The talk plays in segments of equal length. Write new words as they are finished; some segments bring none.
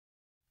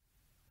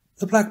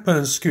The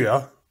Blackburn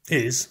Skua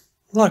is,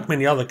 like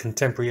many other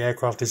contemporary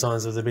aircraft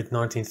designs of the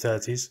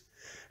mid-1930s,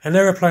 an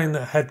aeroplane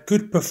that had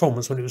good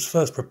performance when it was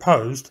first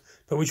proposed,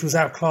 but which was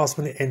outclassed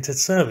when it entered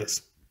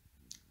service.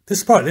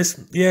 Despite this,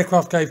 the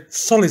aircraft gave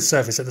solid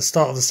service at the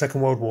start of the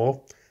Second World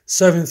War,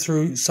 serving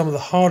through some of the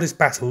hardest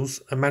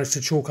battles and managed to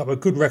chalk up a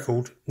good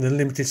record in the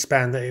limited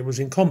span that it was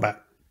in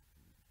combat.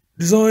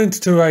 Designed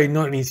to a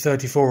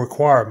 1934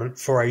 requirement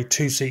for a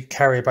two-seat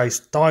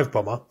carrier-based dive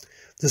bomber,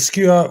 the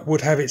Skua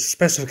would have its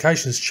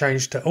specifications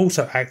changed to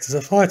also act as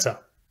a fighter.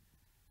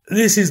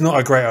 This is not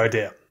a great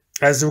idea,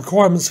 as the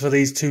requirements for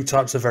these two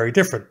types are very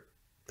different.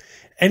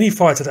 Any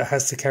fighter that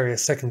has to carry a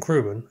second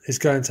crewman is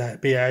going to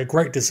be at a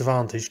great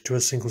disadvantage to a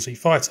single-seat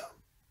fighter.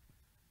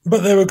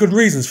 But there were good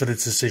reasons for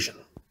this decision.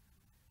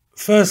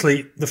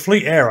 Firstly, the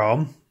Fleet Air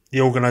Arm,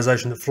 the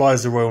organisation that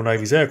flies the Royal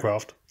Navy's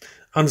aircraft,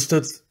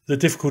 understood the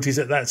difficulties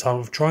at that time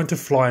of trying to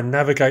fly and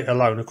navigate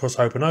alone across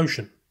open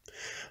ocean.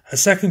 A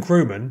second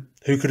crewman,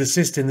 who could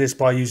assist in this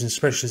by using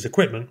specialist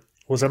equipment,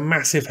 was a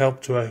massive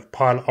help to a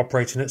pilot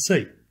operating at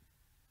sea.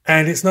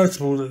 And it's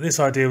notable that this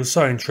idea was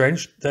so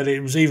entrenched that it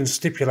was even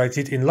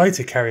stipulated in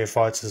later carrier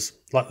fighters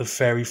like the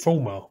Fairey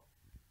Fulmar.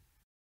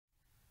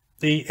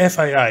 The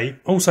FAA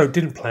also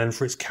didn't plan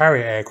for its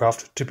carrier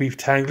aircraft to be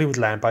tangling with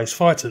land-based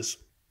fighters.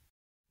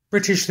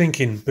 British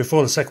thinking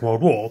before the Second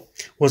World War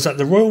was that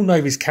the Royal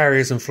Navy's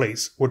carriers and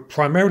fleets would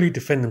primarily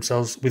defend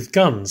themselves with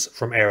guns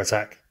from air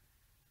attack.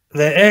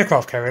 Their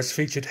aircraft carriers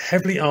featured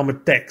heavily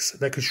armoured decks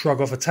that could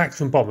shrug off attacks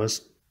from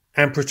bombers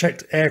and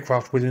protect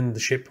aircraft within the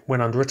ship when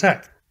under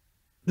attack.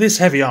 This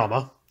heavy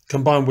armour,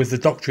 combined with the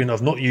doctrine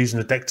of not using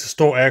the deck to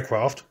store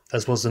aircraft,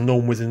 as was the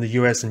norm within the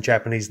US and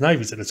Japanese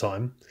navies at the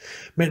time,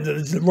 meant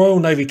that the Royal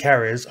Navy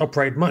carriers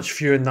operated much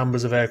fewer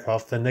numbers of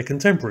aircraft than their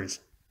contemporaries.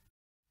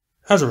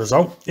 As a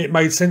result, it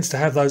made sense to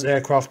have those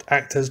aircraft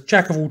act as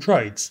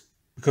jack-of-all-trades,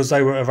 because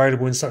they were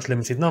available in such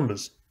limited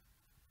numbers.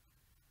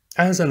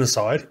 As an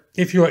aside,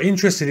 if you are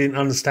interested in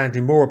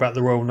understanding more about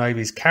the Royal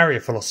Navy's carrier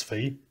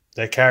philosophy,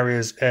 their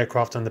carriers,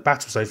 aircraft and the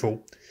battles they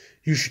fought,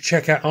 you should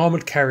check out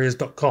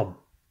armouredcarriers.com.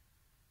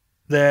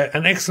 They're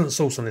an excellent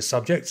source on this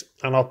subject,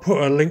 and I'll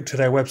put a link to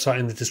their website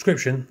in the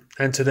description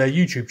and to their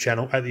YouTube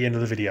channel at the end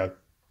of the video.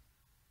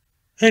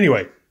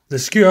 Anyway, the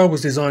Skua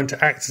was designed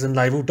to act as a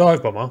naval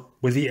dive bomber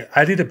with the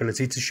added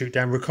ability to shoot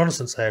down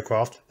reconnaissance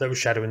aircraft that were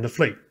shadowing the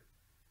fleet.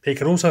 It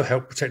could also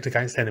help protect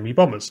against enemy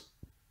bombers.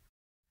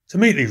 To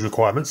meet these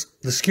requirements,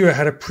 the Skua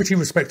had a pretty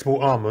respectable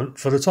armament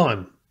for the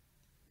time.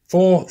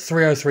 4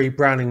 303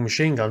 Browning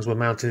machine guns were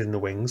mounted in the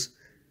wings,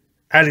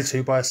 added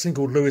to by a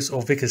single Lewis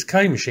or Vickers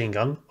K machine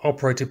gun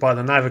operated by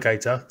the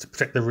navigator to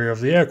protect the rear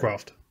of the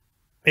aircraft.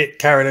 It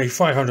carried a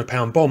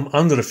 500-pound bomb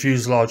under the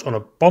fuselage on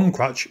a bomb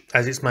crutch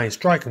as its main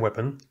striking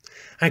weapon,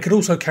 and could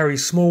also carry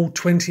small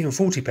 20 and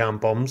 40-pound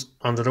bombs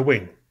under the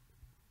wing.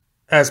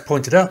 As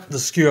pointed out, the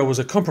Skua was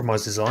a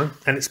compromise design,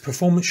 and its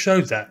performance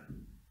showed that.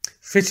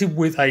 Fitted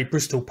with a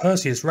Bristol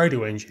Perseus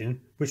radio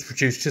engine, which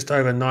produced just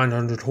over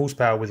 900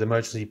 horsepower with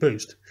emergency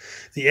boost,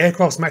 the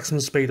aircraft's maximum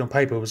speed on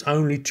paper was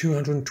only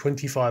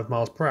 225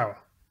 miles per hour.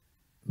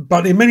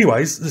 But in many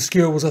ways, the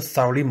Skua was a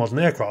thoroughly modern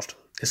aircraft,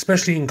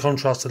 especially in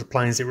contrast to the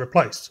planes it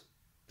replaced.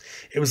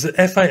 It was the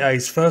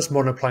FAA's first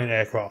monoplane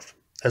aircraft,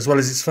 as well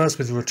as its first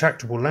with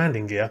retractable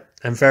landing gear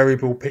and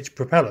variable pitch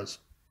propellers.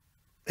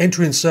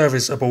 Entering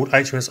service aboard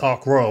HMS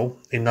Ark Royal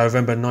in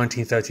November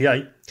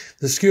 1938,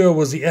 the Skua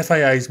was the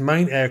FAA's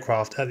main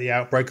aircraft at the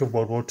outbreak of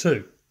World War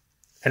II,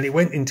 and it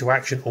went into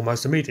action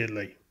almost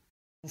immediately.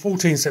 On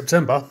 14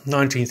 September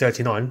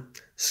 1939,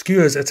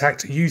 Skuas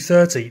attacked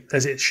U-30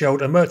 as it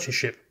shelled a merchant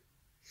ship.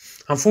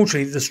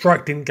 Unfortunately, the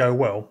strike didn't go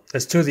well,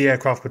 as 2 of the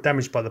aircraft were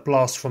damaged by the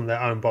blast from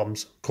their own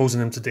bombs,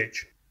 causing them to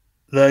ditch.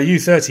 The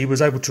U-30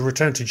 was able to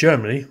return to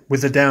Germany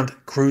with the downed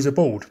crews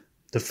aboard,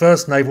 the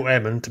first naval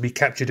airmen to be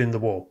captured in the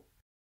war.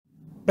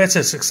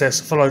 Better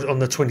success followed on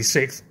the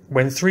 26th,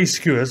 when 3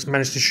 Skuas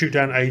managed to shoot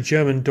down a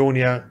German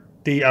Dornier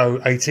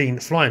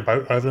Do-18 flying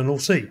boat over the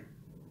North Sea.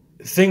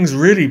 Things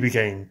really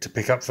began to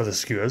pick up for the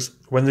Skuas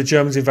when the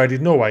Germans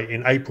invaded Norway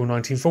in April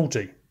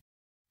 1940.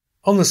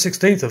 On the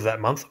 16th of that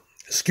month,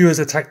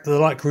 Skuas attacked the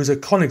light cruiser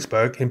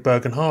Königsberg in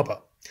Bergen Harbour,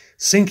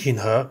 sinking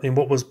her in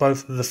what was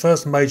both the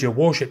first major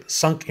warship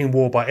sunk in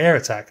war by air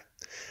attack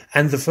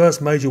and the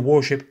first major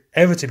warship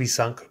ever to be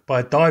sunk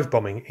by dive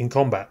bombing in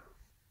combat.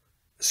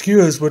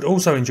 Skuas would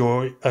also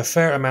enjoy a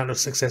fair amount of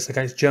success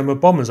against German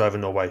bombers over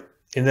Norway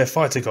in their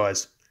fighter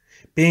guise,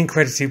 being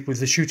credited with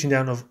the shooting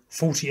down of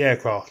 40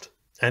 aircraft,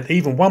 and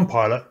even one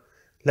pilot,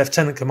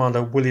 Lieutenant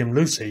Commander William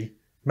Lucy,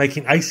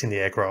 making ace in the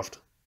aircraft.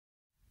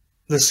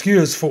 The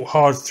Skuas fought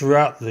hard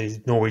throughout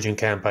the Norwegian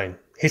campaign,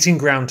 hitting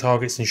ground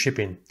targets and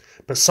shipping,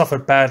 but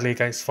suffered badly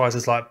against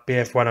fighters like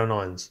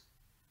Bf-109s,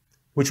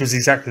 which was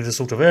exactly the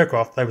sort of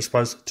aircraft they were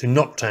supposed to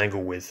not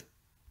tangle with.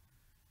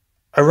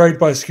 A raid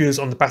by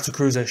Skuas on the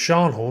battlecruiser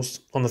Scharnhorst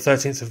on the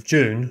 13th of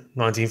June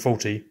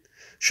 1940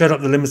 showed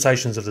up the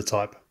limitations of the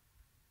type.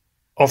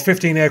 Of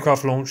 15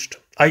 aircraft launched,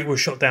 8 were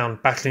shot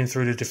down battling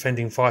through the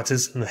defending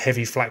fighters and the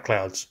heavy flak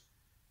clouds.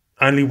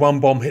 Only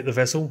one bomb hit the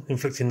vessel,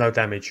 inflicting no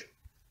damage.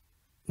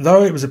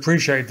 Though it was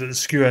appreciated that the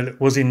Skua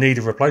was in need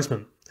of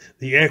replacement,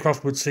 the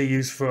aircraft would see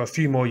use for a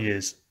few more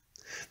years.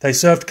 They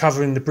served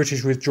covering the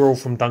British withdrawal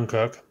from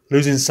Dunkirk,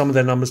 losing some of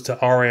their numbers to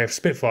RAF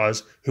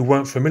Spitfires who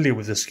weren't familiar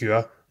with the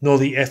Skua nor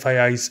the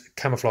FAA's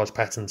camouflage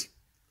patterns.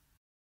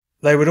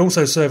 They would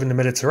also serve in the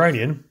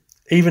Mediterranean,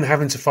 even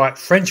having to fight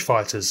French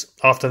fighters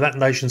after that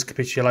nation's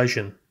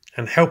capitulation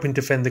and helping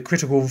defend the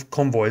critical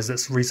convoys that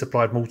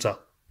resupplied Malta.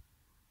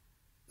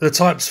 The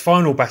type's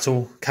final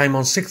battle came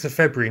on 6th of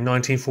February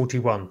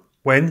 1941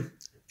 when,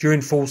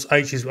 during Force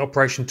H's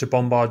operation to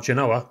bombard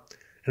Genoa,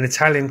 an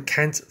Italian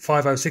Cant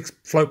 506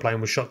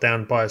 floatplane was shot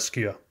down by a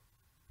Skua.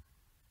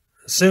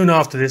 Soon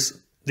after this,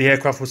 the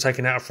aircraft was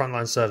taken out of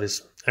frontline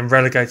service and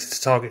relegated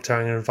to target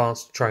towing and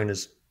advanced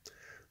trainers.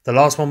 The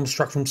last one was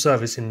struck from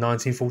service in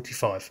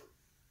 1945.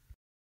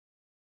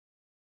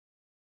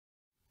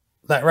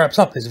 That wraps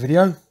up this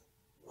video.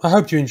 I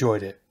hope you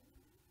enjoyed it.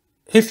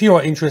 If you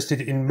are interested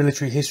in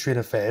military history and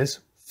affairs,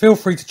 feel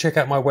free to check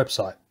out my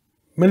website,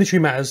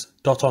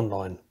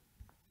 militarymatters.online.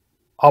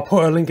 I'll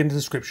put a link in the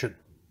description.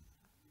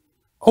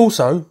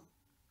 Also,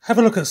 have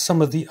a look at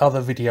some of the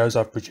other videos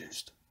I've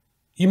produced.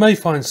 You may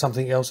find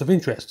something else of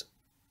interest.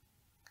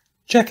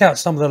 Check out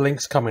some of the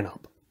links coming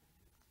up.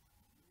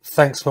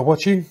 Thanks for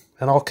watching,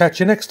 and I'll catch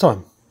you next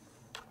time.